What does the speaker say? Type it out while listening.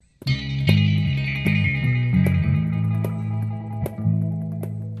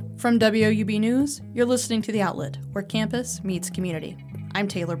From WUB News, you're listening to The Outlet, where campus meets community. I'm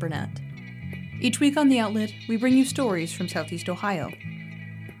Taylor Burnett. Each week on The Outlet, we bring you stories from Southeast Ohio.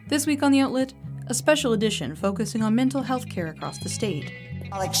 This week on The Outlet, a special edition focusing on mental health care across the state.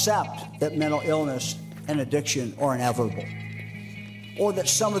 I'll accept that mental illness and addiction are inevitable, or that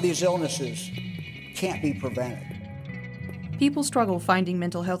some of these illnesses can't be prevented. People struggle finding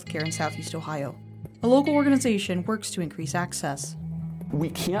mental health care in Southeast Ohio. A local organization works to increase access. We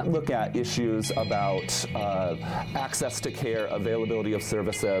can't look at issues about access to care, availability of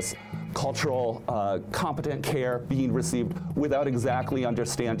services, cultural, competent care being received without exactly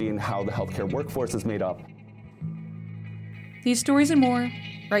understanding how the healthcare workforce is made up. These stories and more,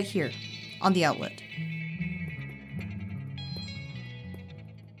 right here on The Outlet.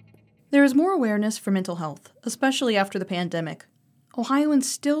 There is more awareness for mental health, especially after the pandemic.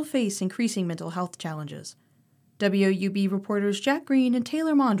 Ohioans still face increasing mental health challenges. WUB reporters Jack Greene and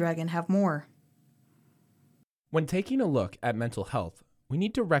Taylor Mondragon have more. When taking a look at mental health, we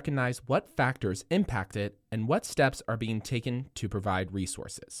need to recognize what factors impact it and what steps are being taken to provide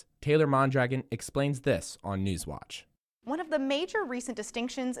resources. Taylor Mondragon explains this on Newswatch. One of the major recent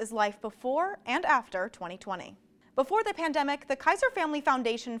distinctions is life before and after 2020. Before the pandemic, the Kaiser Family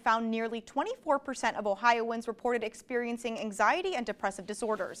Foundation found nearly 24% of Ohioans reported experiencing anxiety and depressive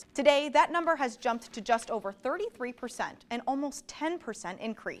disorders. Today, that number has jumped to just over 33%, an almost 10%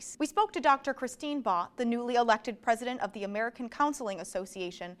 increase. We spoke to Dr. Christine Bott, the newly elected president of the American Counseling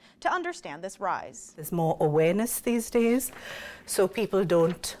Association, to understand this rise. There's more awareness these days, so people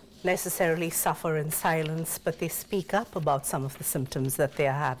don't necessarily suffer in silence, but they speak up about some of the symptoms that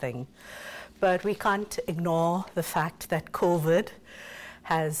they're having. But we can't ignore the fact that COVID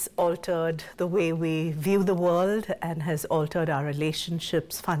has altered the way we view the world and has altered our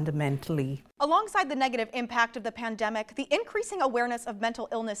relationships fundamentally. Alongside the negative impact of the pandemic, the increasing awareness of mental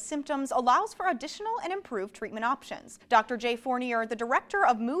illness symptoms allows for additional and improved treatment options. Dr. Jay Fournier, the director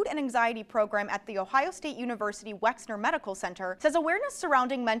of Mood and Anxiety Program at the Ohio State University Wexner Medical Center, says awareness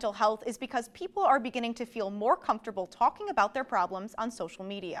surrounding mental health is because people are beginning to feel more comfortable talking about their problems on social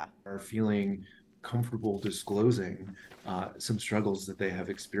media. Are feeling comfortable disclosing some struggles that they have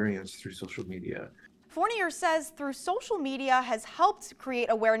experienced through social media. Fournier says through social media has helped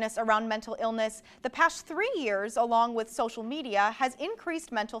create awareness around mental illness. The past 3 years, along with social media, has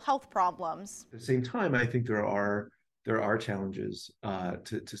increased mental health problems. At the same time, I think there are challenges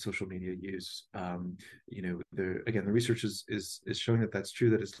to social media use. The research is showing that that's true,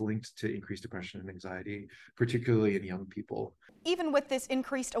 that it's linked to increased depression and anxiety, particularly in young people. Even with this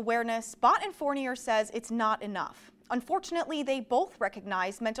increased awareness, Bott and Fournier says it's not enough. Unfortunately, they both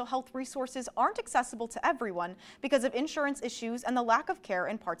recognize mental health resources aren't accessible to everyone because of insurance issues and the lack of care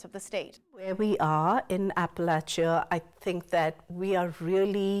in parts of the state. Where we are in Appalachia, I think that we are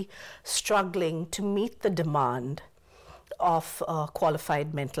really struggling to meet the demand of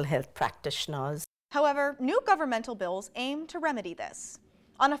qualified mental health practitioners. However, new governmental bills aim to remedy this.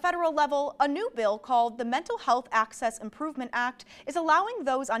 On a federal level, a new bill called the Mental Health Access Improvement Act is allowing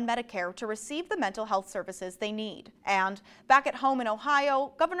those on Medicare to receive the mental health services they need. And back at home in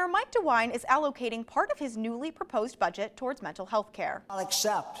Ohio, Governor Mike DeWine is allocating part of his newly proposed budget towards mental health care. I'll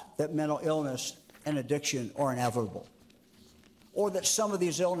accept that mental illness and addiction are inevitable, or that some of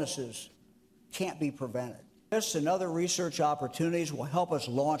these illnesses can't be prevented. This and other research opportunities will help us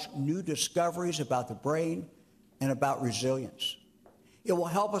launch new discoveries about the brain and about resilience. It will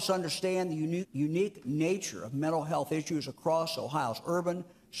help us understand the unique nature of mental health issues across Ohio's urban,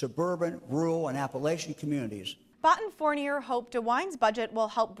 suburban, rural, and Appalachian communities. Bott and Fournier hope DeWine's budget will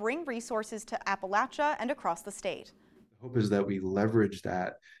help bring resources to Appalachia and across the state. The hope is that we leverage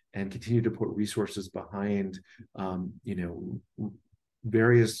that and continue to put resources behind,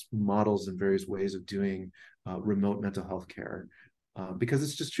 various models and various ways of doing remote mental health care, because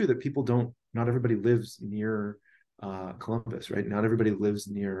it's just true that not everybody lives near Columbus, right? Not everybody lives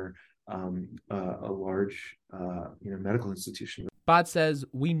near a large, medical institution. Bott says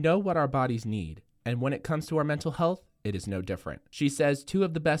we know what our bodies need, and when it comes to our mental health, it is no different. She says two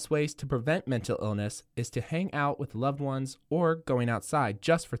of the best ways to prevent mental illness is to hang out with loved ones or going outside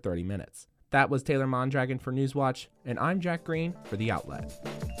just for 30 minutes. That was Taylor Mondragon for Newswatch, and I'm Jack Greene for The Outlet.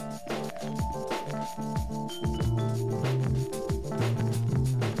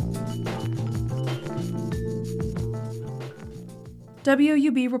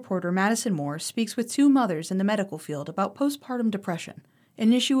 WUB reporter Madison Moore speaks with two mothers in the medical field about postpartum depression,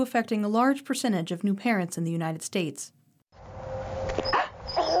 an issue affecting a large percentage of new parents in the United States.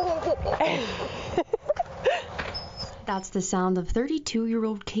 That's the sound of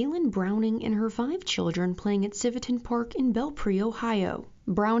 32-year-old Kaylin Browning and her 5 children playing at Civitan Park in Belpre, Ohio.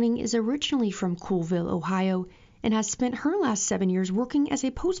 Browning is originally from Coolville, Ohio, and has spent her last 7 years working as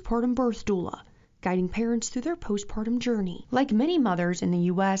a postpartum birth doula, guiding parents through their postpartum journey. Like many mothers in the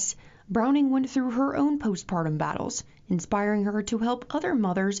U.S., Browning went through her own postpartum battles, inspiring her to help other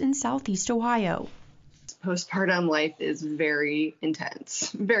mothers in Southeast Ohio. Postpartum life is very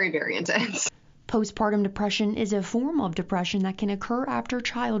intense, very, very intense. Postpartum depression is a form of depression that can occur after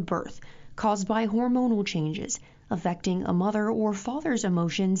childbirth, caused by hormonal changes, affecting a mother or father's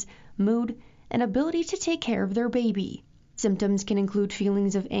emotions, mood, and ability to take care of their baby. Symptoms can include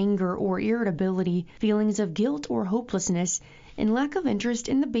feelings of anger or irritability, feelings of guilt or hopelessness, and lack of interest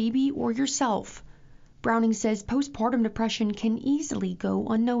in the baby or yourself. Browning says postpartum depression can easily go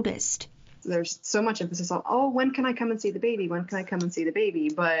unnoticed. There's so much emphasis on, oh, when can I come and see the baby? When can I come and see the baby?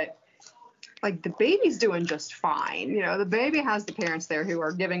 But like, the baby's doing just fine. You know, the baby has the parents there who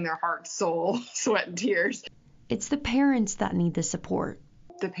are giving their heart, soul, sweat, and tears. It's the parents that need the support.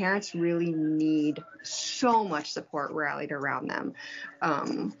 The parents really need so much support rallied around them.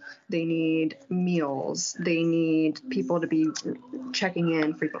 They need meals. They need people to be checking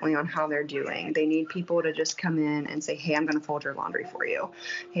in frequently on how they're doing. They need people to just come in and say, hey, I'm going to fold your laundry for you.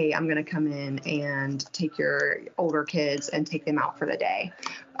 Hey, I'm going to come in and take your older kids and take them out for the day.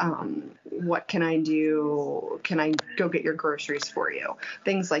 What can I do? Can I go get your groceries for you?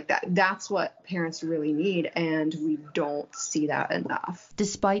 Things like that. That's what parents really need, and we don't see that enough.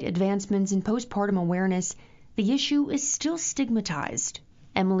 Despite advancements in postpartum awareness, the issue is still stigmatized.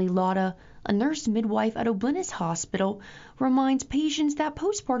 Emily Lotta, a nurse midwife at O'Bleness Hospital, reminds patients that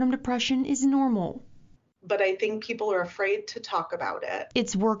postpartum depression is normal. But I think people are afraid to talk about it.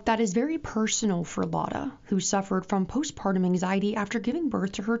 It's work that is very personal for Lotta, who suffered from postpartum anxiety after giving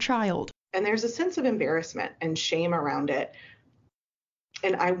birth to her child. And there's a sense of embarrassment and shame around it.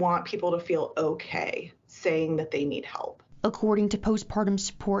 And I want people to feel okay saying that they need help. According to Postpartum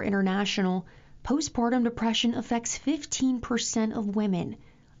Support International, postpartum depression affects 15% of women.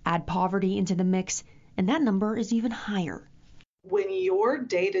 Add poverty into the mix, and that number is even higher. When your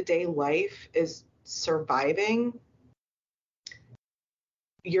day-to-day life is surviving,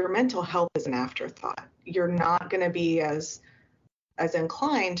 your mental health is an afterthought. You're not going to be as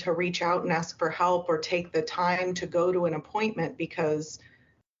inclined to reach out and ask for help or take the time to go to an appointment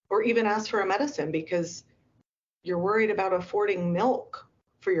or even ask for a medicine because you're worried about affording milk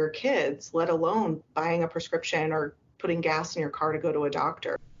for your kids, let alone buying a prescription or putting gas in your car to go to a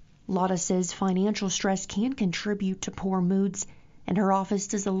doctor. Lotta says financial stress can contribute to poor moods, and her office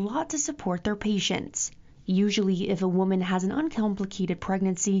does a lot to support their patients. Usually, if a woman has an uncomplicated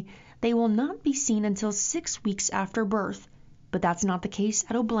pregnancy, they will not be seen until 6 weeks after birth, but that's not the case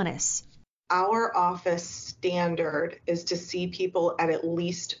at O'Bleness. Our office standard is to see people at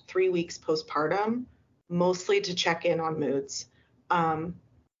least 3 weeks postpartum, mostly to check in on moods.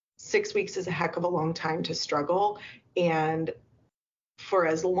 6 weeks is a heck of a long time to struggle, and for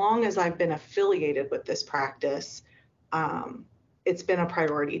as long as I've been affiliated with this practice, it's been a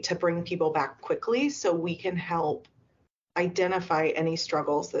priority to bring people back quickly so we can help identify any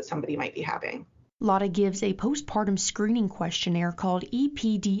struggles that somebody might be having. Lotta gives a postpartum screening questionnaire called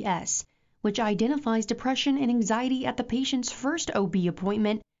EPDS, which identifies depression and anxiety at the patient's first OB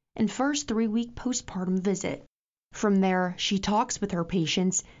appointment and first 3-week postpartum visit. From there, she talks with her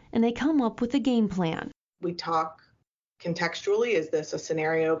patients, and they come up with a game plan. We talk contextually. Is this a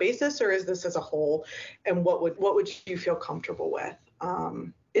scenario basis or is this as a whole? And what would you feel comfortable with?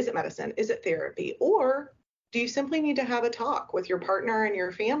 Is it medicine? Is it therapy? Or do you simply need to have a talk with your partner and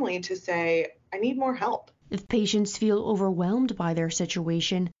your family to say, I need more help? If patients feel overwhelmed by their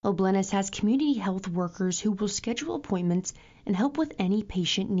situation, O'Bleness has community health workers who will schedule appointments and help with any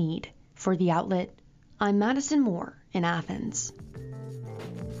patient need. For The Outlet, I'm Madison Moore in Athens.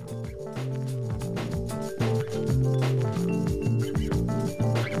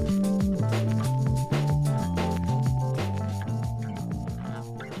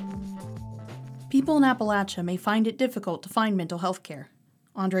 People in Appalachia may find it difficult to find mental health care.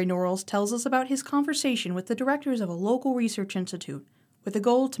 Andrè Norrils tells us about his conversation with the directors of a local research institute with a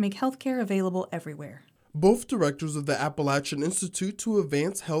goal to make healthcare available everywhere. Both directors of the Appalachian Institute to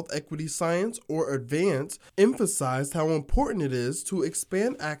Advance Health Equity Science, or ADVANCE, emphasized how important it is to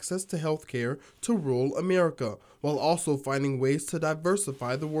expand access to healthcare to rural America, while also finding ways to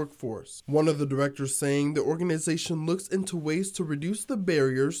diversify the workforce. One of the directors saying the organization looks into ways to reduce the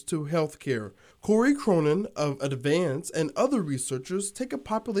barriers to healthcare. Corey Cronin of ADVANCE and other researchers take a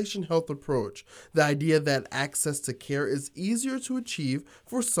population health approach, the idea that access to care is easier to achieve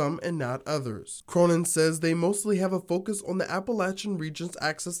for some and not others. Cronin says they mostly have a focus on the Appalachian region's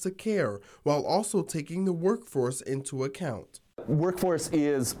access to care, while also taking the workforce into account. Workforce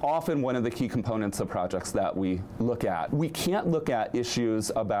is often one of the key components of projects that we look at. We can't look at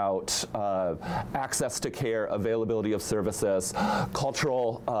issues about access to care, availability of services,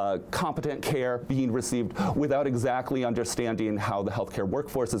 cultural competent care being received without exactly understanding how the healthcare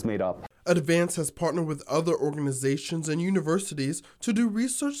workforce is made up. Advance has partnered with other organizations and universities to do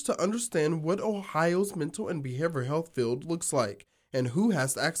research to understand what Ohio's mental and behavioral health field looks like and who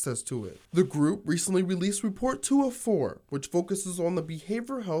has access to it. The group recently released Report 2 of 4, which focuses on the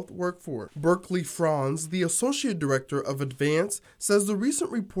behavioral health workforce. Berkeley Franz, the Associate Director of Advance, says the recent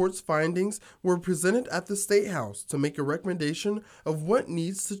report's findings were presented at the State House to make a recommendation of what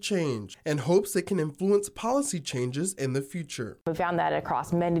needs to change and hopes it can influence policy changes in the future. We found that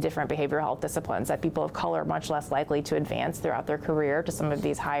across many different behavioral health disciplines that people of color are much less likely to advance throughout their career to some of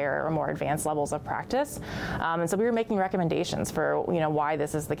these higher or more advanced levels of practice. And so we were making recommendations for why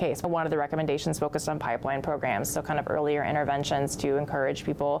this is the case. One of the recommendations focused on pipeline programs, so kind of earlier interventions to encourage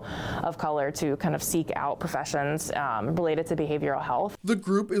people of color to kind of seek out professions related to behavioral health. The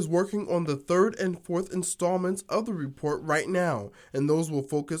group is working on the 3rd and 4th installments of the report right now, and those will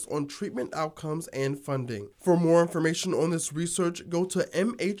focus on treatment outcomes and funding. For more information on this research, go to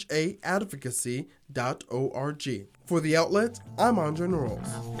mhaadvocacy.org. For The Outlet, I'm Andrè Norrils.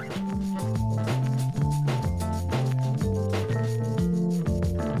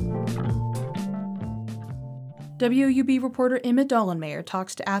 WUB reporter Emmett Dollenmayer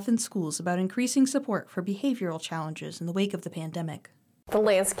talks to Athens schools about increasing support for behavioral challenges in the wake of the pandemic. The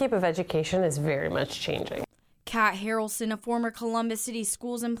landscape of education is very much changing. Kat Harrelson, a former Columbus City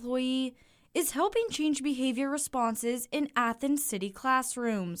Schools employee, is helping change behavior responses in Athens City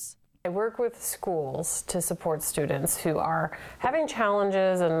classrooms. I work with schools to support students who are having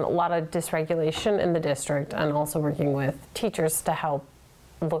challenges and a lot of dysregulation in the district, and also working with teachers to help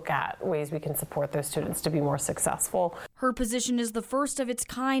look at ways we can support those students to be more successful. Her position is the first of its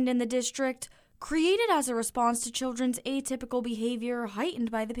kind in the district, created as a response to children's atypical behavior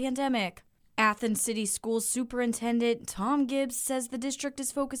heightened by the pandemic. Athens City Schools Superintendent Tom Gibbs says the district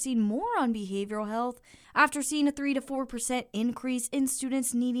is focusing more on behavioral health after seeing a 3 to 4% increase in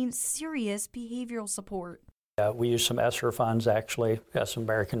students needing serious behavioral support. We use some ESSER funds, actually, some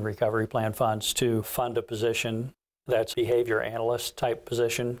American Recovery Plan funds, to fund a position that's behavior analyst type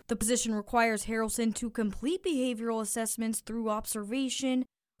position. The position requires Harrelson to complete behavioral assessments through observation,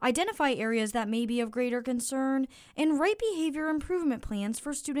 identify areas that may be of greater concern, and write behavior improvement plans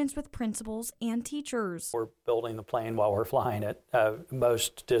for students with principals and teachers. We're building the plane while we're flying it.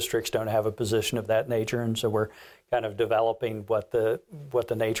 Most districts don't have a position of that nature, and so we're kind of developing what the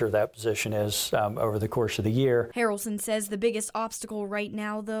nature of that position is over the course of the year. Harrelson says the biggest obstacle right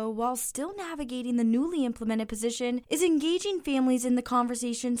now, though, while still navigating the newly implemented position, is engaging families in the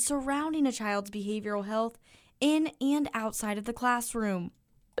conversation surrounding a child's behavioral health in and outside of the classroom.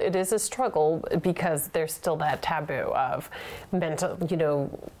 It is a struggle because there's still that taboo of mental,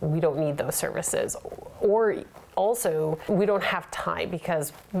 we don't need those services. Or also, we don't have time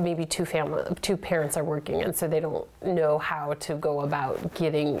because maybe two parents are working, and so they don't know how to go about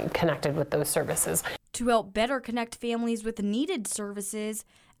getting connected with those services. To help better connect families with needed services,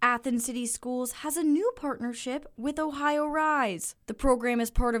 Athens City Schools has a new partnership with Ohio Rise. The program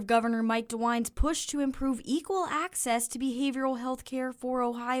is part of Governor Mike DeWine's push to improve equal access to behavioral health care for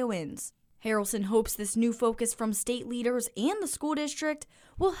Ohioans. Harrelson hopes this new focus from state leaders and the school district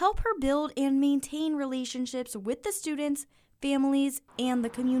will help her build and maintain relationships with the students, families, and the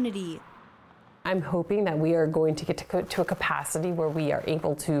community. I'm hoping that we are going to get to a capacity where we are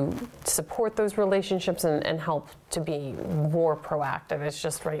able to support those relationships and help to be more proactive. It's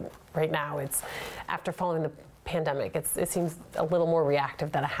just right now, it's after following the pandemic, it seems a little more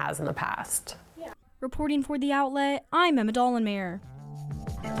reactive than it has in the past. Yeah. Reporting for The Outlet, I'm Emma Dollenmayer.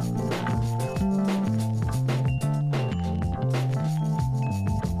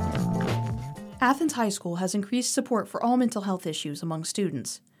 Athens High School has increased support for all mental health issues among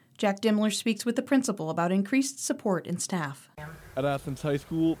students. Jack Dimmler speaks with the principal about increased support in staff. At Athens High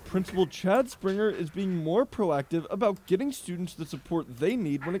School, Principal Chad Springer is being more proactive about getting students the support they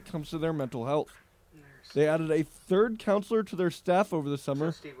need when it comes to their mental health. They added a third counselor to their staff over the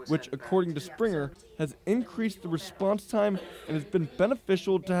summer, which, according to Springer, has increased the response time and has been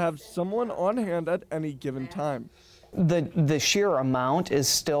beneficial to have someone on hand at any given time. The sheer amount is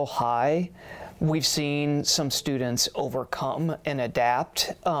still high. We've seen some students overcome and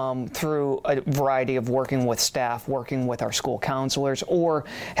adapt through a variety of working with staff, working with our school counselors, or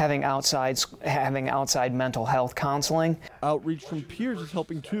having outside mental health counseling. Outreach from peers is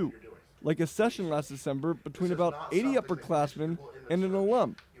helping too, like a session last December between about 80 upperclassmen and an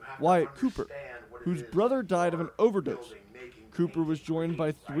alum, Wyatt Cooper, whose brother died of an overdose. Cooper was joined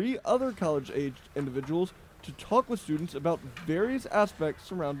by 3 other college-aged individuals to talk with students about various aspects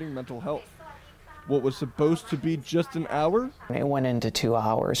surrounding mental health. What was supposed to be just an hour? It went into 2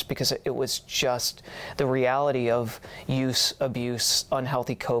 hours because it was just the reality of use, abuse,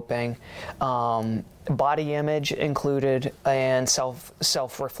 unhealthy coping, body image included, and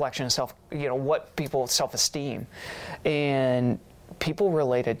self-reflection, what people self-esteem. And people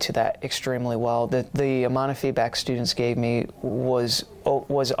related to that extremely well. The amount of feedback students gave me was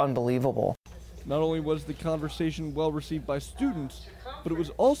unbelievable. Not only was the conversation well received by students, but it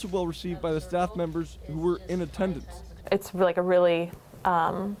was also well received by the staff members who were in attendance. It's like a really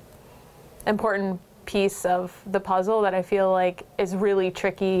important piece of the puzzle that I feel like is really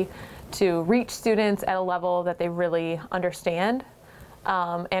tricky to reach students at a level that they really understand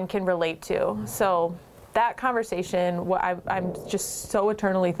and can relate to. So that conversation, I'm just so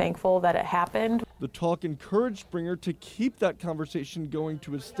eternally thankful that it happened. The talk encouraged Springer to keep that conversation going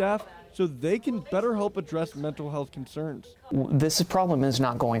to his staff so they can better help address mental health concerns. This problem is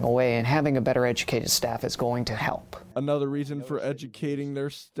not going away, and having a better educated staff is going to help. Another reason for educating their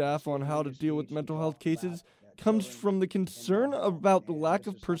staff on how to deal with mental health cases comes from the concern about the lack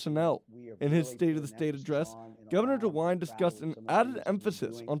of personnel. In his State of the State address, Governor DeWine discussed an added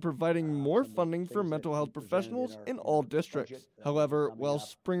emphasis on providing more funding for mental health professionals in all districts. However, while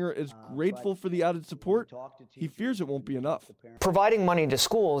Springer is grateful for the added support, he fears it won't be enough. Providing money to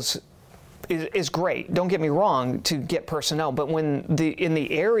schools is great, don't get me wrong, to get personnel, but when in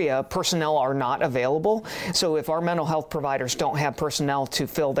the area personnel are not available, so if our mental health providers don't have personnel to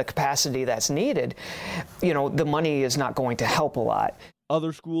fill the capacity that's needed, the money is not going to help a lot.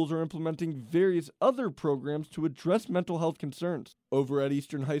 Other schools are implementing various other programs to address mental health concerns. Over at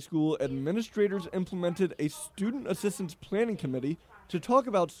Eastern High School, administrators implemented a student assistance planning committee to talk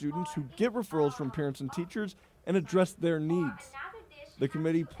about students who get referrals from parents and teachers and address their needs. The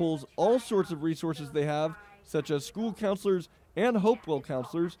committee pulls all sorts of resources they have, such as school counselors and Hopewell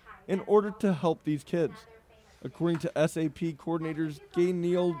counselors, in order to help these kids. According to SAP coordinators Gay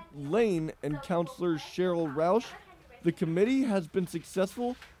Neal Lane and counselor Cheryl Roush, the committee has been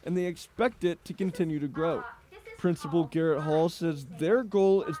successful and they expect it to continue to grow. Principal Garrett Hall says their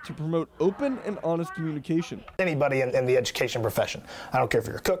goal is to promote open and honest communication. Anybody in the education profession, I don't care if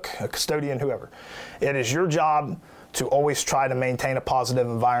you're a cook, a custodian, whoever, it is your job to always try to maintain a positive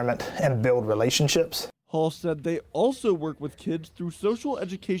environment and build relationships. Hall said they also work with kids through social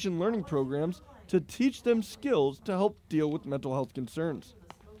education learning programs to teach them skills to help deal with mental health concerns.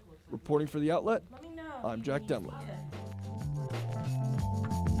 Reporting for The Outlet, I'm Jack Demler.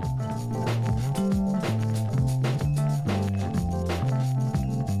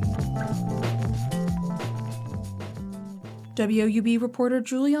 WOUB reporter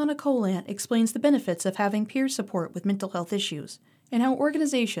Juliana Colant explains the benefits of having peer support with mental health issues and how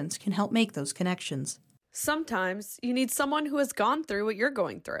organizations can help make those connections. Sometimes you need someone who has gone through what you're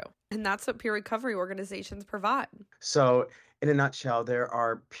going through, and that's what peer recovery organizations provide. So, in a nutshell, there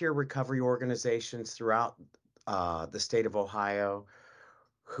are peer recovery organizations throughout the state of Ohio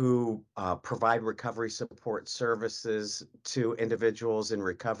who provide recovery support services to individuals in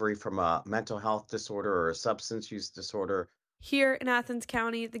recovery from a mental health disorder or a substance use disorder. Here in Athens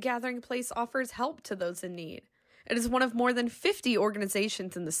County, the Gathering Place offers help to those in need. It is one of more than 50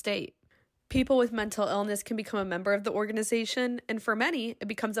 organizations in the state. People with mental illness can become a member of the organization, and for many, it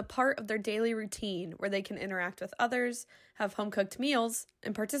becomes a part of their daily routine where they can interact with others, have home-cooked meals,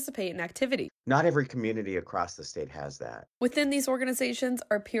 and participate in activities. Not every community across the state has that. Within these organizations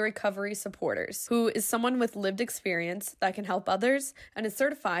are peer recovery supporters, who is someone with lived experience that can help others and is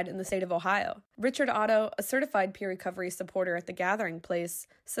certified in the state of Ohio. Richard Otto, a certified peer recovery supporter at the Gathering Place,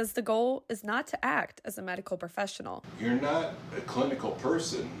 says the goal is not to act as a medical professional. You're not a clinical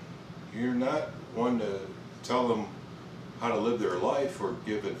person. You're not one to tell them how to live their life or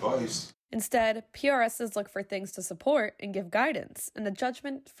give advice. Instead, PRSs look for things to support and give guidance in a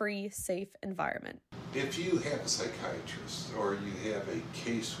judgment-free, safe environment. If you have a psychiatrist or you have a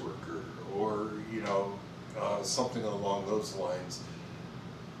caseworker or, something along those lines,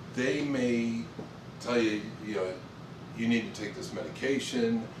 they may tell you, you need to take this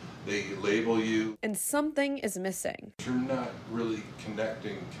medication. They label you. And something is missing. You're not really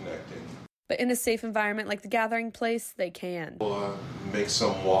connecting. But in a safe environment like the Gathering Place, they can. We'll make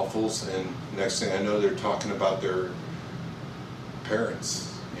some waffles, and next thing I know, they're talking about their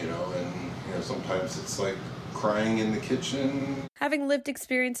parents, and sometimes it's like crying in the kitchen. Having lived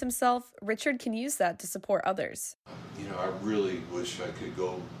experience himself, Richard can use that to support others. I really wish I could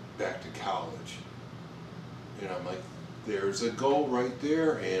go back to college. I'm like, there's a goal right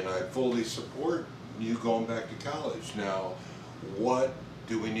there, and I fully support you going back to college. Now, what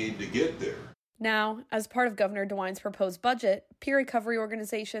do we need to get there? Now, as part of Governor DeWine's proposed budget, peer recovery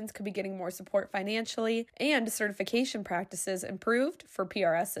organizations could be getting more support financially and certification practices improved for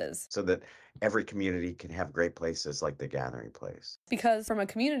PRSs. So that every community can have great places like the Gathering Place. Because from a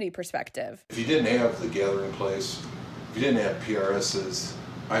community perspective, if you didn't have the Gathering Place, if you didn't have PRSs,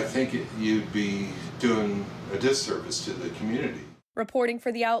 I think you'd be doing a disservice to the community. Reporting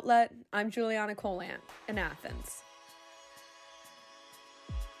for The Outlet, I'm Juliana Colant in Athens.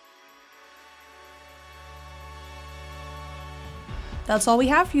 That's all we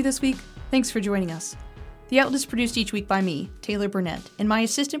have for you this week. Thanks for joining us. The Outlet is produced each week by me, Taylor Burnett, and my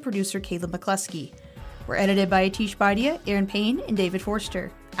assistant producer, Caleb McCluskey. We're edited by Atish Baidia, Aaron Payne, and David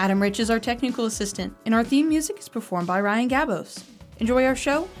Forster. Adam Rich is our technical assistant, and our theme music is performed by Ryan Gabos. Enjoy our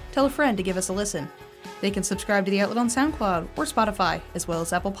show? Tell a friend to give us a listen. They can subscribe to The Outlet on SoundCloud or Spotify, as well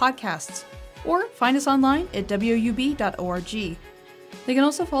as Apple Podcasts. Or find us online at woub.org. They can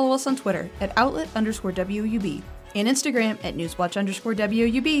also follow us on Twitter at outlet_WUB and Instagram at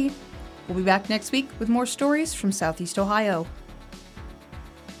newswatch_WUB. We'll be back next week with more stories from Southeast Ohio.